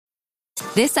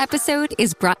This episode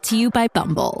is brought to you by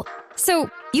Bumble.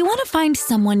 So, you want to find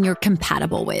someone you're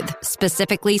compatible with,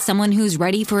 specifically someone who's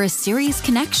ready for a serious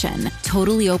connection,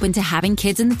 totally open to having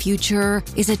kids in the future,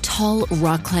 is a tall,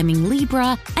 rock-climbing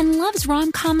Libra, and loves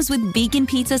rom-coms with vegan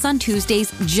pizzas on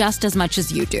Tuesdays just as much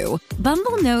as you do.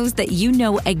 Bumble knows that you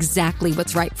know exactly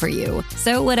what's right for you.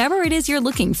 So whatever it is you're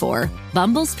looking for,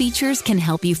 Bumble's features can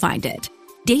help you find it.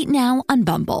 Date now on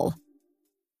Bumble.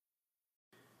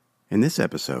 In this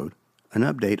episode, an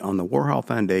update on the Warhol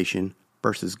Foundation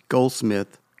versus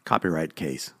Goldsmith copyright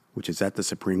case, which is at the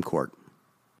Supreme Court.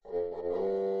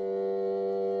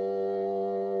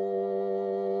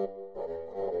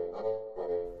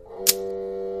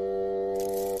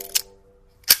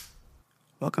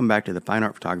 Welcome back to the Fine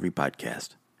Art Photography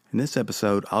Podcast. In this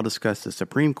episode, I'll discuss the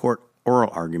Supreme Court oral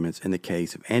arguments in the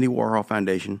case of Andy Warhol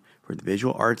Foundation for the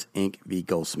Visual Arts, Inc. v.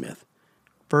 Goldsmith.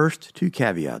 First, two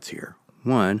caveats here.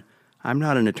 One, I'm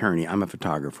not an attorney, I'm a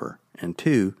photographer. And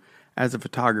two, as a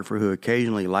photographer who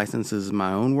occasionally licenses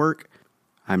my own work,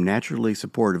 I'm naturally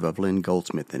supportive of Lynn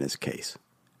Goldsmith in this case.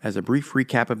 As a brief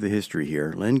recap of the history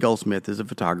here, Lynn Goldsmith is a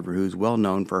photographer who is well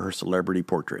known for her celebrity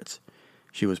portraits.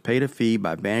 She was paid a fee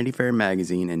by Vanity Fair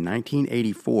magazine in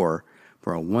 1984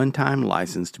 for a one-time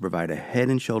license to provide a head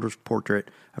and shoulders portrait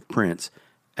of Prince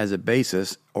as a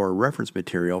basis or reference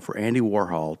material for Andy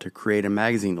Warhol to create a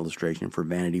magazine illustration for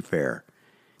Vanity Fair.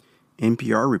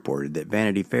 NPR reported that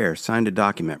Vanity Fair signed a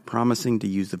document promising to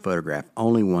use the photograph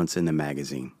only once in the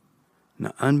magazine.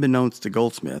 Now, unbeknownst to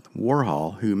Goldsmith,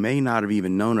 Warhol, who may not have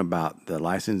even known about the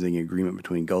licensing agreement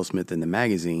between Goldsmith and the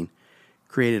magazine,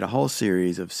 created a whole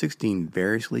series of 16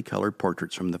 variously colored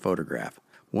portraits from the photograph,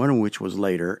 one of which was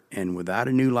later, and without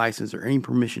a new license or any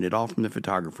permission at all from the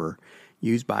photographer,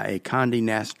 used by a Condé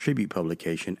Nast tribute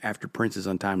publication after Prince's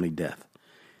untimely death.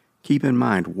 Keep in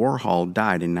mind, Warhol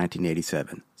died in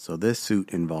 1987, so this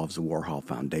suit involves the Warhol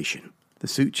Foundation. The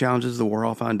suit challenges the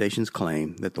Warhol Foundation's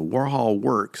claim that the Warhol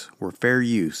works were fair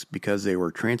use because they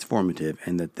were transformative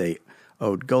and that they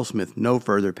owed Goldsmith no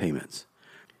further payments.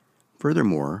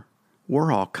 Furthermore,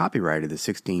 Warhol copyrighted the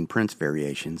 16 Prince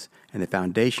variations, and the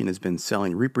Foundation has been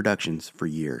selling reproductions for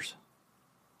years.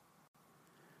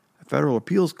 A federal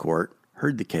appeals court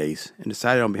heard the case and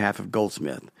decided on behalf of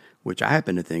Goldsmith, which I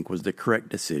happen to think was the correct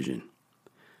decision.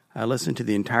 I listened to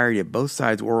the entirety of both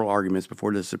sides' oral arguments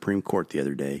before the Supreme Court the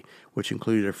other day, which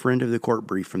included a friend of the court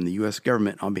brief from the U.S.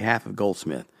 government on behalf of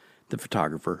Goldsmith, the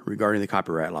photographer, regarding the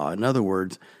copyright law. In other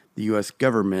words, the U.S.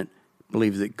 government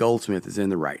believes that Goldsmith is in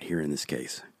the right here in this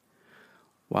case.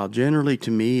 While generally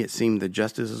to me it seemed the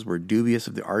justices were dubious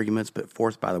of the arguments put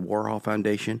forth by the Warhol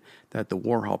Foundation that the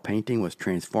Warhol painting was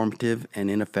transformative and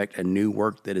in effect a new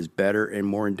work that is better and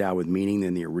more endowed with meaning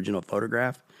than the original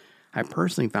photograph, I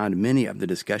personally found many of the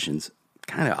discussions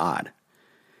kind of odd.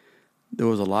 There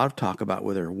was a lot of talk about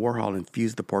whether Warhol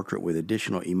infused the portrait with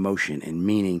additional emotion and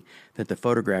meaning that the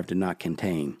photograph did not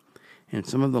contain. In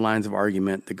some of the lines of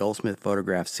argument, the Goldsmith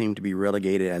photograph seemed to be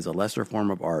relegated as a lesser form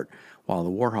of art, while the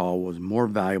Warhol was more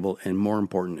valuable and more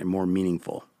important and more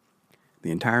meaningful.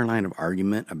 The entire line of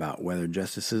argument about whether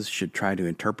justices should try to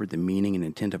interpret the meaning and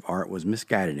intent of art was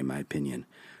misguided in my opinion.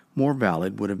 More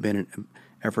valid would have been an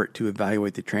effort to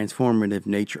evaluate the transformative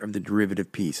nature of the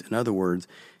derivative piece. In other words,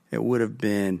 it would have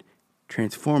been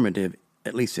transformative,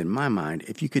 at least in my mind,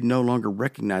 if you could no longer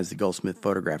recognize the Goldsmith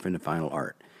photograph in the final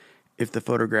art. If the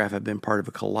photograph had been part of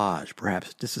a collage,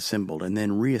 perhaps disassembled and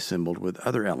then reassembled with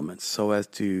other elements so as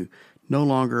to no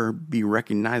longer be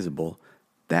recognizable,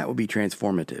 that would be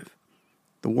transformative.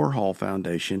 The Warhol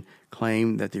Foundation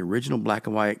claimed that the original black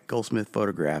and white Goldsmith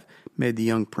photograph made the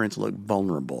young Prince look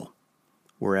vulnerable,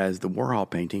 whereas the Warhol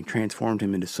painting transformed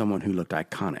him into someone who looked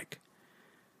iconic.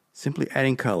 Simply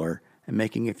adding color and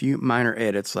making a few minor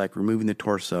edits like removing the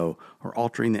torso or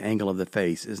altering the angle of the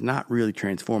face is not really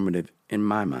transformative in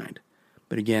my mind.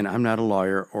 But again, I'm not a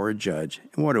lawyer or a judge,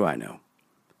 and what do I know?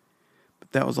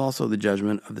 But that was also the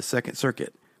judgment of the Second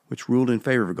Circuit, which ruled in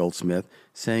favor of Goldsmith,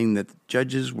 saying that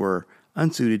judges were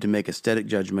unsuited to make aesthetic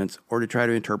judgments or to try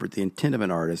to interpret the intent of an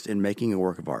artist in making a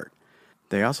work of art.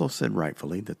 They also said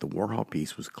rightfully that the Warhol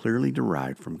piece was clearly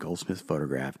derived from Goldsmith's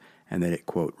photograph and that it,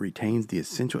 quote, retains the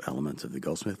essential elements of the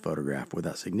Goldsmith photograph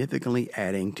without significantly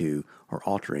adding to or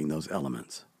altering those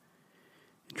elements.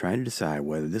 In trying to decide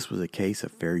whether this was a case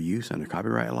of fair use under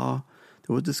copyright law,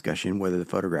 there was discussion whether the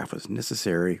photograph was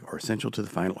necessary or essential to the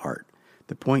final art.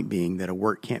 The point being that a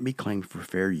work can't be claimed for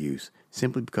fair use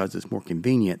simply because it's more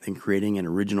convenient than creating an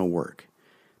original work.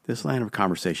 This line of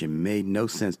conversation made no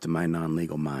sense to my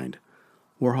non-legal mind.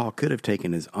 Warhol could have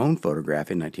taken his own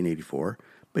photograph in 1984,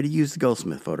 but he used the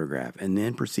Goldsmith photograph and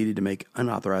then proceeded to make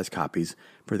unauthorized copies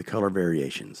for the color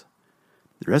variations.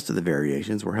 The rest of the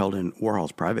variations were held in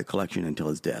Warhol's private collection until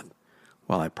his death.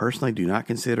 While I personally do not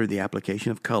consider the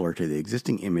application of color to the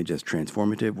existing image as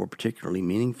transformative or particularly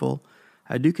meaningful,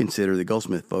 I do consider the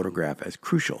Goldsmith photograph as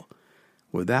crucial.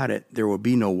 Without it, there will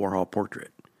be no Warhol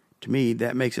portrait. To me,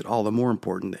 that makes it all the more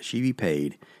important that she be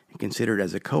paid and considered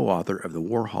as a co-author of the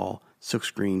Warhol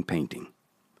silkscreen painting.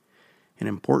 An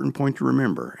important point to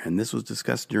remember, and this was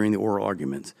discussed during the oral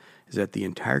arguments, is that the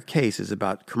entire case is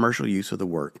about commercial use of the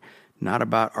work, not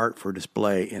about art for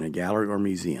display in a gallery or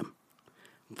museum.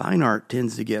 Fine art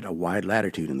tends to get a wide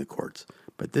latitude in the courts,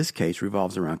 but this case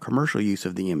revolves around commercial use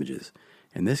of the images.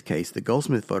 In this case, the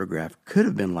Goldsmith photograph could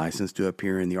have been licensed to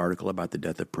appear in the article about the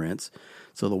death of Prince,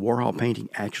 so the Warhol painting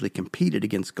actually competed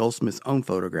against Goldsmith's own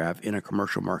photograph in a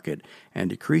commercial market and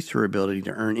decreased her ability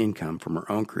to earn income from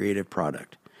her own creative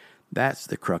product. That's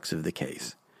the crux of the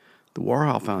case. The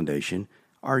Warhol Foundation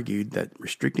argued that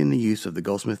restricting the use of the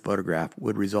Goldsmith photograph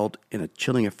would result in a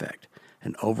chilling effect,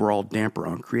 an overall damper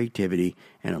on creativity,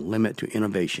 and a limit to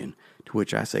innovation, to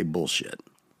which I say bullshit.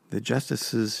 The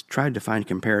justices tried to find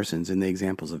comparisons in the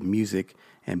examples of music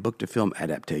and book-to-film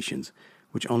adaptations,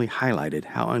 which only highlighted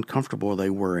how uncomfortable they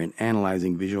were in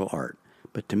analyzing visual art.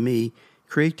 But to me,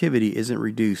 creativity isn't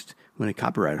reduced when a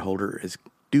copyright holder is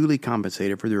duly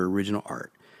compensated for their original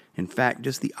art. In fact,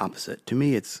 just the opposite. To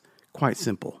me, it's quite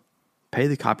simple. Pay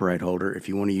the copyright holder if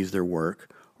you want to use their work,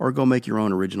 or go make your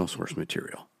own original source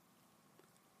material.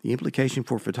 The implication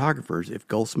for photographers if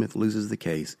Goldsmith loses the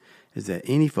case is that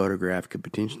any photograph could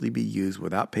potentially be used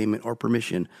without payment or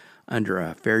permission under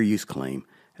a fair use claim,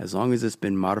 as long as it's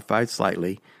been modified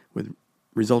slightly with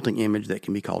resulting image that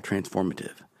can be called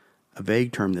transformative, a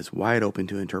vague term that's wide open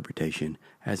to interpretation,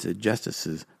 as the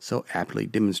justices so aptly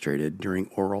demonstrated during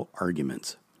oral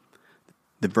arguments.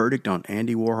 The verdict on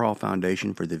Andy Warhol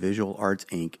Foundation for the Visual Arts,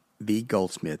 Inc. v.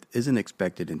 Goldsmith isn't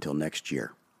expected until next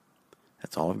year.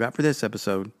 That's all I've got for this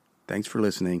episode. Thanks for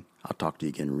listening. I'll talk to you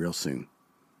again real soon.